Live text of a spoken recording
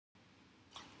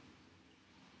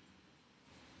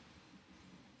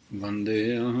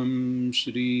वन्देऽहं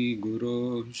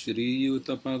श्रीगुरो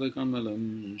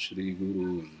श्रीयुतपदकमलं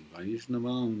श्रीगुरून्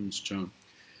वैष्णवांश्च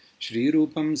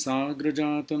श्रीरूपं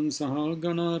साग्रजातं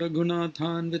सहगण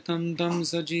रघुनाथान्वितं तं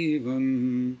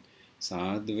सजीवं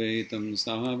साद्वैतं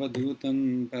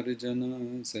सावधूतं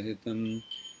परिजनसहितं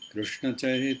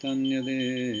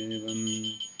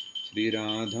कृष्णचैतन्यदेवं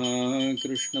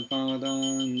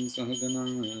श्रीराधाकृष्णपादान्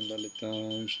सहगना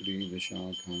ललिता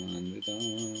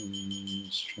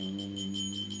श्रीविशाखान्वितांश्च।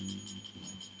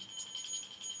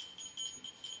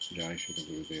 जय श्री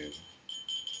गुरुदेव।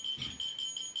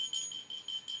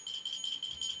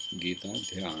 गीता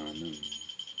ध्यानम्।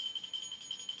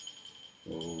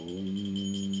 ॐ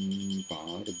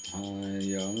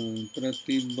पार्थाय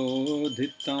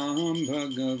प्रतिबोधितां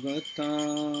भगवता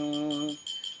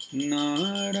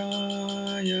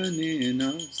नारायणेन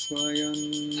स्वयं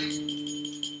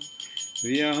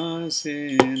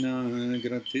व्यासेन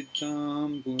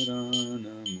ग्रथितां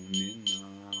पुराणमुनिना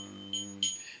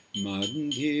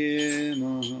मध्ये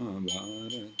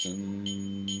महाभारतम्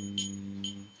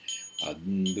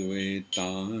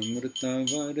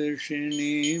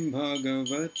अद्वैतामृतवर्षिणीं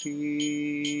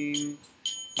भगवतीम्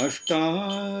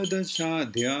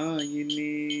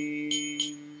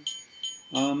अष्टादशाध्यायिनीम्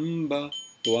अम्ब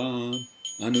त्वाम्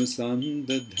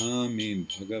अनुसन्दधामि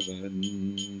भगवन्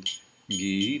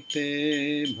गीते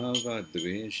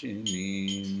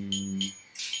भवद्वेषिणीम्।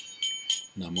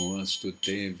 नमोऽस्तु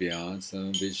ते व्यास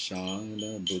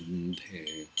विशालबुद्धे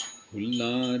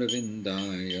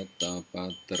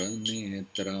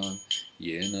हुल्लारविन्दायतपत्रनेत्रा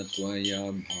येन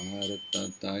त्वया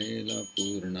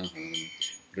भारततैलपूर्णः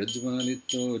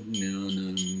प्रज्वालितो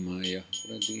ज्ञानमयः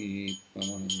प्रदीपः।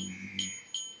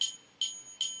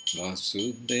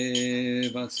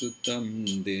 वासुदेवसुतं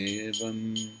देवं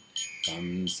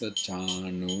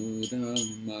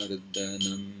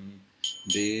कंसचाणूरमर्दनं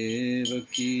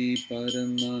देवकी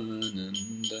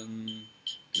परमानन्दं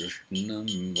कृष्णं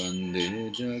वन्दे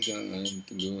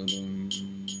जगद्गुरुम्।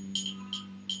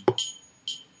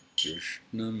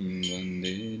 कृष्णं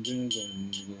वन्दे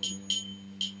जगद्गुरुम्।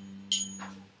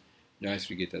 जय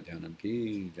श्री गीता ध्यानम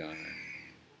की जय।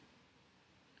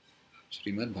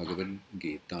 श्रीमद् भगवद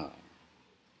गीता।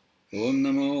 ओम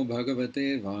नमो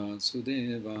भगवते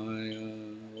वासुदेवाय।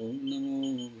 ओम नमो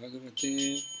भगवते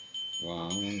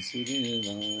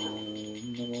वासुदेवाय। ओम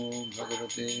नमो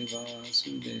भगवते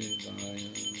वासुदेवाय।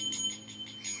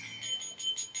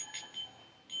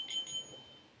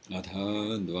 अथ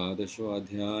द्वादशो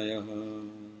अध्यायः।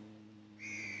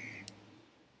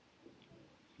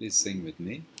 Please sing with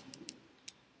me.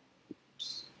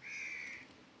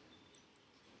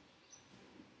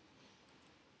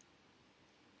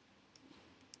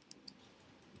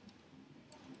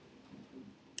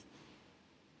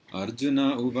 Arjuna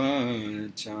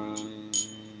उवाच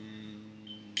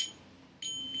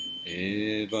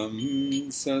एवं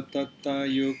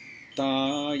सततयुक्ता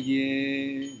ये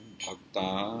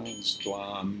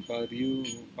भक्तास्त्वां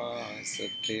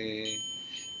पर्युपासते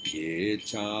ये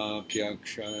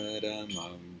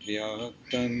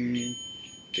चाप्यक्षरमव्यक्तं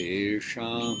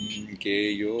तेषां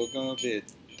के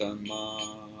योगवित्तमाः।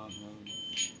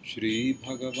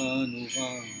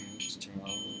 श्रीभगवानुवाच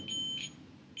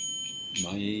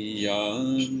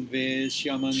मय्यान्वेष्य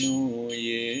मनो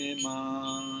ये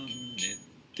मां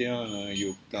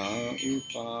नित्ययुक्ता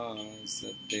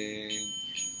उपासते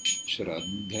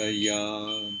श्रद्धया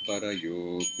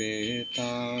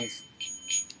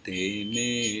परयोपेतास्ते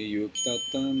मे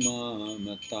युक्ततमा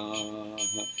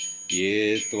मताः। ये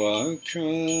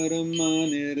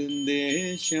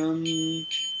त्वक्षरमनिर्देश्यम्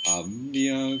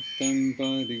अव्यक्तं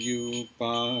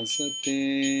पर्युपासते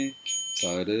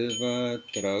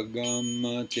सर्वत्र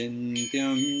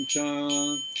गमचिन्त्यं च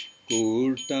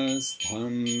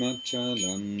कूटस्थं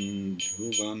अचलं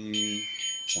ध्रुवं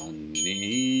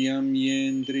सन्नियं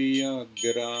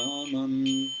येन्द्रियग्रामं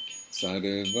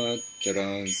सर्वत्र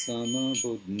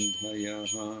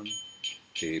समबुद्धयः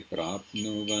ते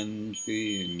प्राप्नुवन्ति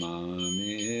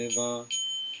मामेव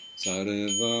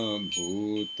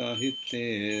सर्वभूतहिते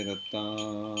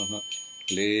रताः।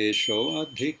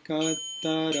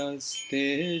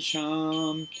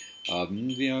 क्लेशोऽधिकतरस्तेषाम्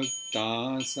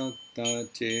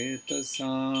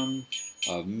अव्यक्तासक्तचेतसाम्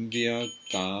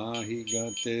अव्यक्ता हि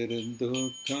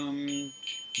गतिर्दुःखं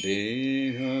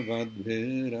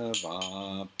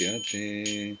देहवद्भिरवाप्यते।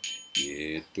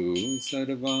 ये तु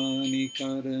सर्वाणि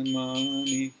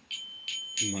कर्माणि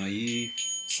मयि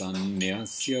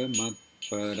सन्न्यस्य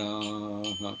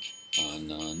मत्पराः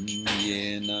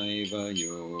अनन्येनैव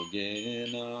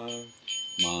योगेन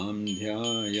मां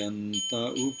ध्यायन्त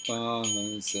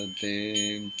उपासते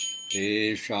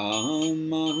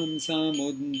तेषामहं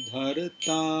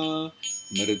समुद्धर्ता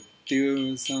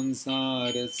मृत्यु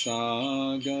संसारसागरात्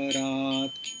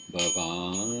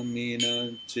भवामि न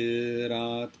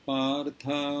चिरात् पार्थ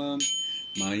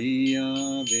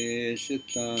मय्यावेशितचेतसां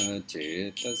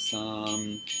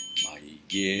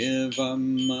मय्येव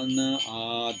मन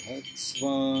आधत्स्व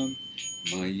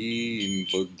मयि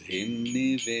बुद्धिं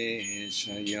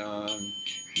निवेशय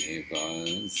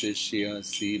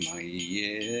निवसिष्यसि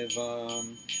मय्येव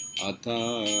अथ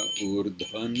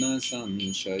ऊर्ध्वं न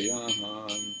संशयः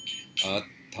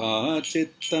अथा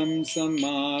चित्तं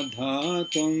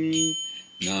समाधातुं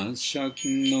न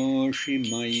शक्नोषि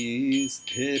मयि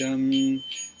स्थिरम्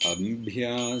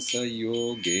अभ्यासयोगेन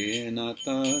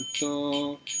ततो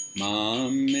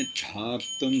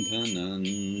मामिच्छाप्तुं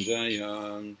धनञ्जय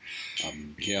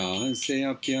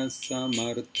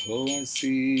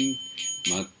अभ्यासेऽप्यसमर्थोऽसि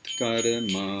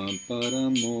मत्कर्म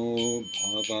परमो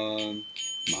भव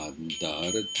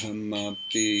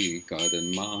मदर्थमपि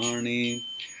कर्माणि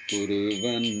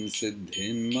कुर्वन्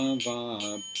सिद्धिमवाप्स्यसि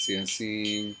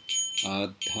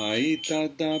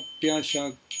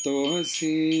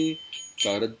अथैतदप्यशक्तोऽसि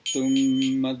कर्तुं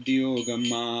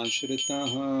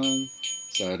मद्योगमाश्रितः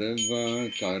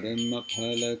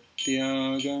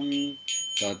सर्वकर्मफलत्यागं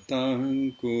ततः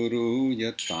कुरु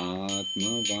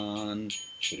यतात्मवान्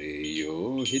श्रेयो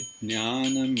हि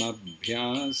ज्ञानमभ्यासाज्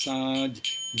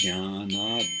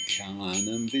ज्ञानात्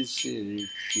ध्यानं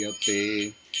विशिष्यते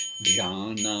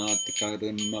ध्यानात्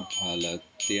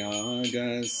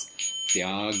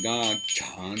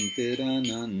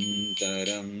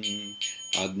कर्मफलत्यागस्त्यागाच्छान्तिरनन्तरम्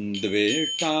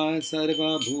अद्वेष्टा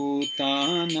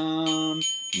सर्वभूतानां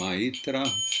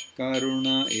मैत्रः करुण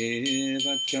एव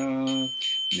च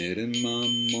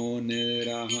निर्ममो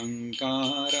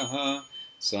निरहङ्कारः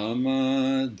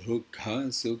समदुःखसुखक्षमी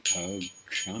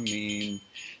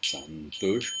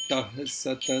सन्तुष्टः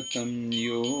सततं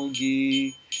योगी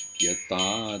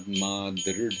यतात्मा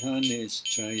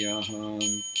दृढनिश्चयः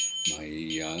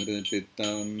मय्यर्पितमनो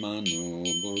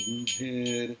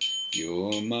बुद्धिर्यो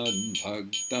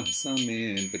मद्भक्तः स मे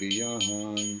प्रियः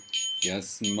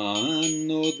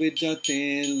यस्मान्नो द्विजते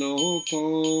लोको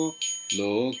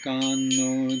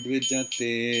लोकान्नो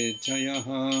द्विजते च यः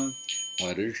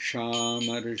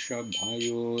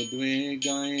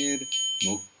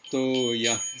हर्षामर्षभयोद्वेगैर्मुक्तो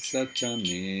यः स च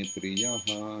मे प्रियः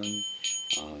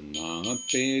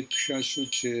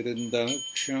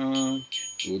अनापेक्षशुचिर्दक्ष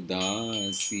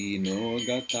उदासीनो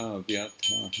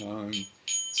गतव्यथः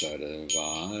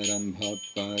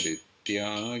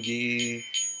सर्वारम्भपरित्यागी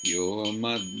यो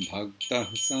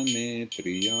मद्भक्तः स मे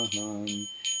प्रियः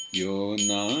यो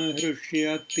न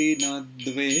हृष्यति न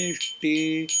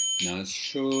द्वेष्टि न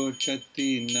शोचति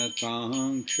न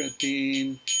काङ्क्षति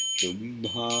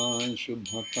शुभाशुभपरित्यागी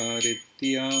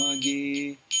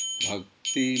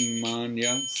भक्तिमान्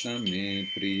यः स मे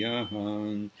प्रियः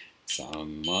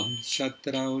समः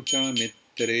शत्रौ च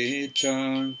मित्रे च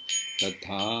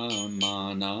तथा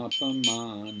मानापमानयोः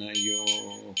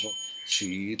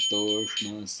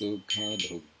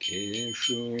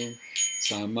शीतोष्णसुखदुःखेषु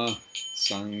समः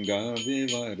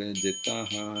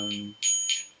सङ्गविवर्जितः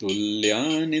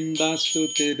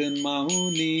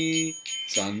तुल्यनिन्दास्तुतिर्मौनी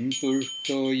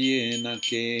सन्तुष्टो येन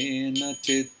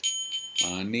केनचित्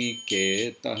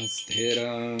अनिकेतः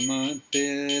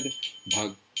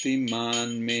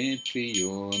स्थिरमतिर्भक्तिमान् मे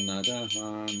प्रियो नरः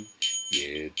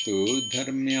ये तु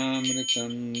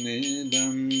धर्म्यामृतं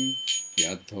निदं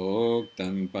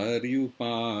यथोक्तं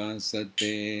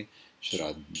पर्युपासते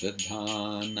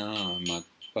श्रद्धाना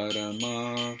मत्परमा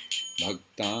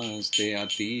भक्तास्ते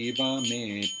अतीव मे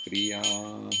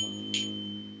प्रियाः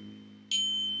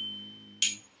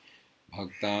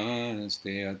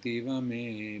भक्तास्ते अतीव मे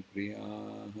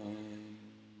प्रियाः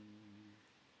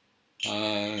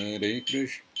हरे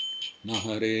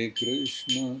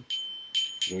Krishna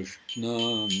Krishna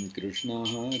Krishna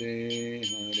Hare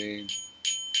Hare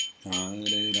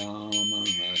Hare Ram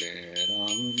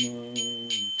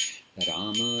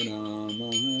Ram Ram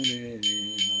Hare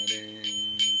Hare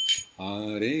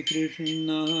Hare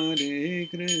Krishna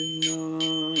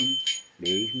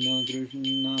Krishna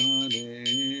Krishna Hare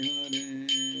Hare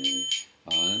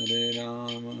Hare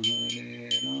Ram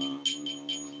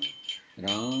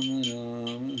Ram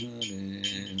Ram Hare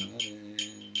Hare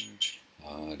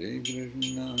Hare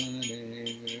Krishna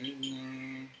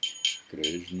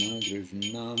Krishna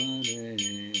Krishna Hare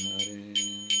Hare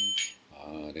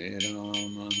Hare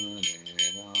Ram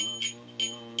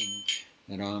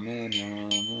Ram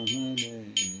Ram Hare Hare.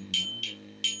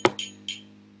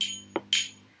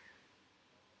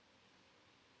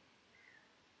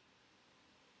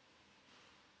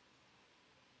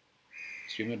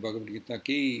 Srimad Bhagavad Gita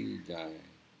ki jai.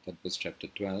 That was chapter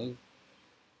 12,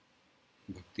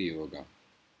 Bhakti Yoga.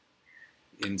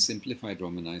 In Simplified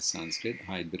Romanized Sanskrit,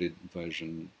 Hybrid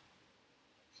version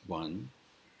 1,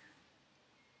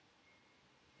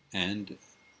 and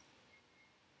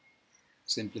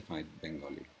Simplified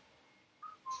Bengali.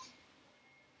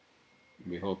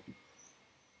 We hope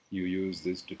you use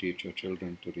this to teach your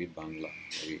children to read Bangla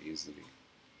very easily.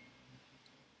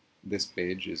 This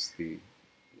page is the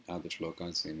other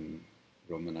shlokas in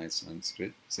Romanized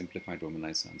Sanskrit, Simplified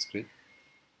Romanized Sanskrit,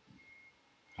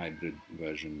 Hybrid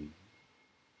version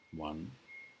 1.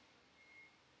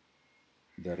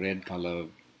 The red color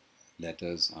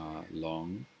letters are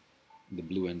long, the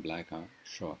blue and black are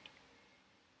short.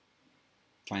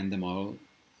 Find them all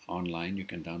online. You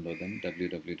can download them,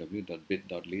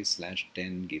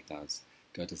 www.bit.ly/10gitas,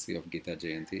 courtesy of Gita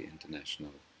Jayanti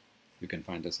International. You can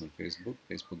find us on Facebook,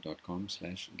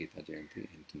 facebook.com/Gita Jayanti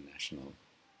International,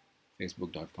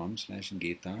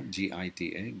 facebook.com/Gita,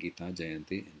 Gita, Gita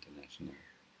Jayanti International.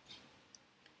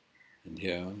 And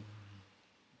here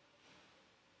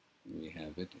we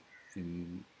have it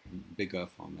in bigger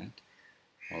format,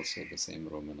 also the same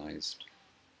Romanized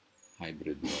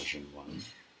Hybrid version 1.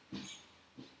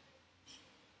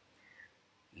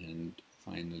 And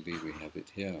finally we have it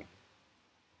here.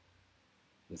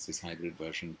 This is Hybrid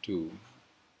version 2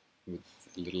 with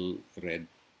little red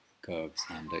curves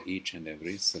under each and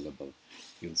every syllable.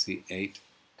 You'll see 8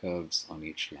 curves on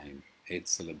each line, 8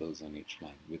 syllables on each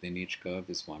line. Within each curve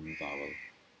is one vowel.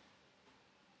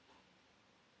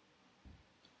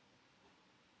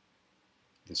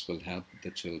 This will help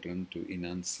the children to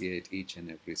enunciate each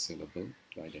and every syllable,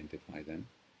 to identify them.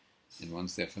 And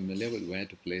once they're familiar with where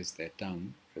to place their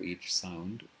tongue for each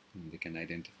sound, they can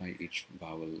identify each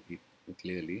vowel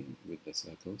clearly with the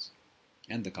circles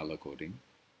and the color coding.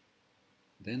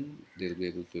 Then they'll be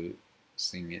able to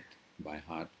sing it by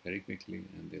heart very quickly,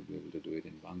 and they'll be able to do it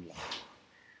in Bangla.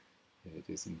 Here it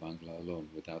is in Bangla alone,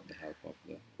 without the help of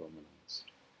the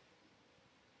Romanized.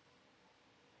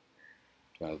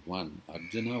 12.1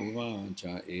 Arjuna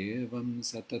uvacha evam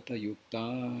satata yukta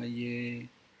ye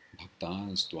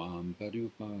bhaktas tvam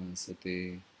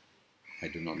parupasate. I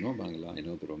do not know Bangla, I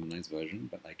know the Romanized version,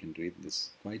 but I can read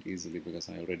this quite easily because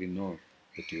I already know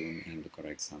the tune and the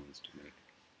correct sounds to make.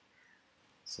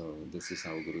 So this is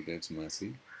our Gurudev's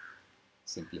mercy.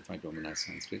 Simplified Romanized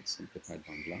Sanskrit, Simplified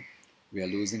Bangla. We are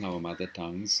losing our mother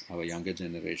tongues. Our younger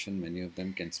generation, many of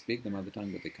them can speak the mother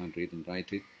tongue, but they can't read and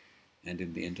write it. And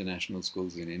in the international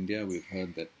schools in India, we've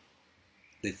heard that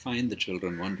they fine the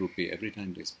children 1 rupee every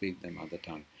time they speak their mother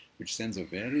tongue, which sends a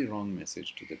very wrong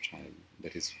message to the child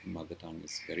that his mother tongue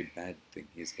is a very bad thing.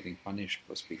 He is getting punished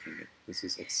for speaking it. This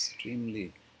is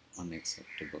extremely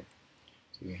unacceptable.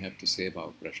 So we have to save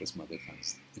our precious mother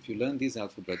tongues. If you learn these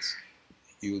alphabets,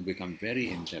 you will become very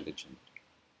intelligent,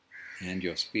 and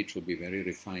your speech will be very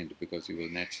refined because you will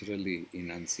naturally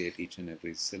enunciate each and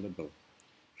every syllable.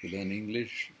 If you learn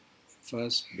English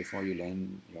first before you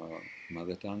learn your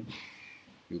mother tongue,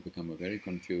 you become a very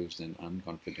confused and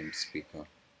unconfident speaker.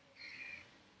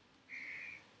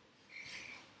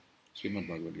 Srimad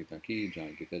Bhagavad Gita ki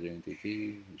jai, Gita Jayanti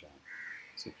ki jai.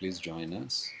 So please join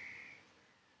us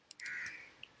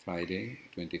Friday,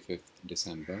 25th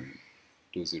December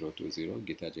 2020,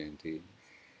 Gita Jayanti.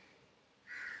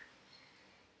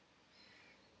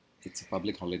 It's a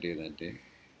public holiday that day.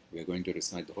 We are going to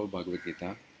recite the whole Bhagavad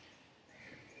Gita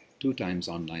 2 times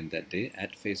online that day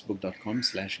at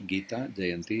facebook.com/Gita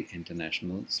Jayanti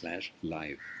International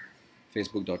 /live.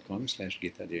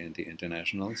 Facebook.com/Gita Jayanti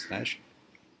International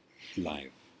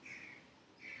 /live.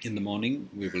 In the morning,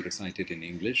 we will recite it in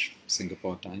English,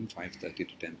 Singapore time, 5:30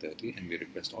 to 10:30, and we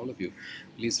request all of you,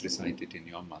 please recite it in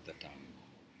your mother tongue.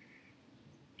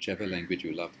 Whichever language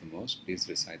you love the most, please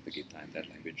recite the Gita in that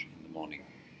language in the morning.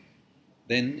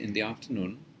 Then, in the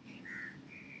afternoon,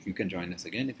 you can join us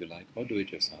again if you like, or do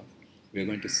it yourself. We are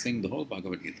going to sing the whole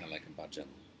Bhagavad Gita like a bhajan.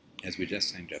 As we just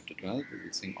sang chapter 12, we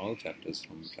will sing all chapters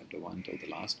from chapter 1 till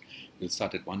the last. We'll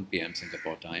start at 1 p.m.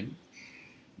 Singapore time,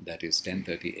 that is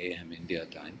 10:30 a.m. India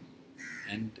time,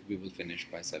 and we will finish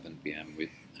by 7 p.m.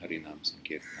 with Harinam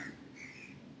Sankirtan.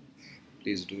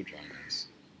 Please do join us.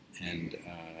 And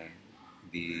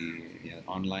the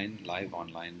live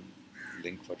online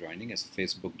link for joining is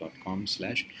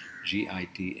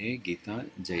facebook.com/Gita Gita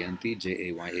Jayanti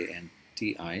Jayanti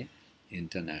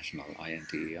International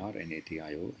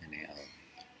INTERNATIONAL.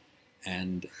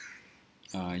 And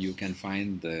you can find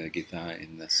the Gita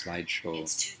in the slideshow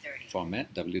format,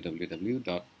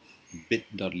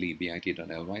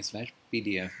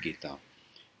 www.bit.ly/PDF Gita.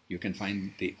 You can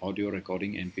find the audio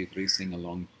recording MP3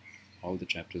 sing-along all the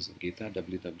chapters of Gita,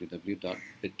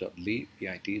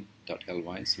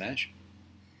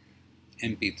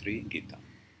 www.bit.ly/mp3 Gita.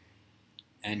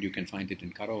 And you can find it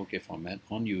in karaoke format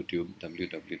on YouTube,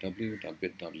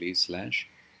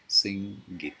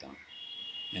 www.bit.ly/singgita.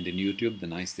 And in YouTube, the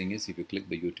nice thing is if you click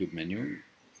the YouTube menu,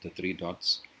 the 3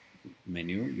 dots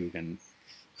menu, you can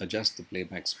adjust the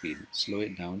playback speed, slow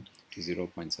it down to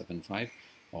 0.75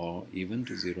 or even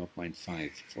to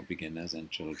 0.5 for beginners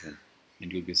and children.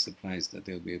 And you'll be surprised that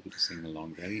they'll be able to sing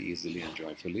along very easily and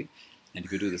joyfully. And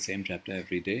if you do the same chapter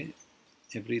every day,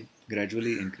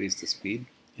 gradually increase the speed,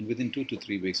 and within 2 to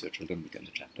 3 weeks your children will get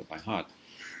the chapter by heart.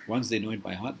 Once they know it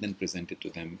by heart, then present it to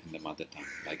them in the mother tongue,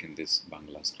 like in this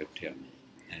Bangla script here.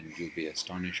 And you'll be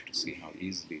astonished to see how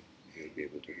easily they'll be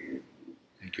able to do it.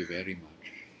 Thank you very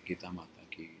much. Gita Mata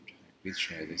ki jai. Please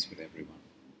share this with everyone.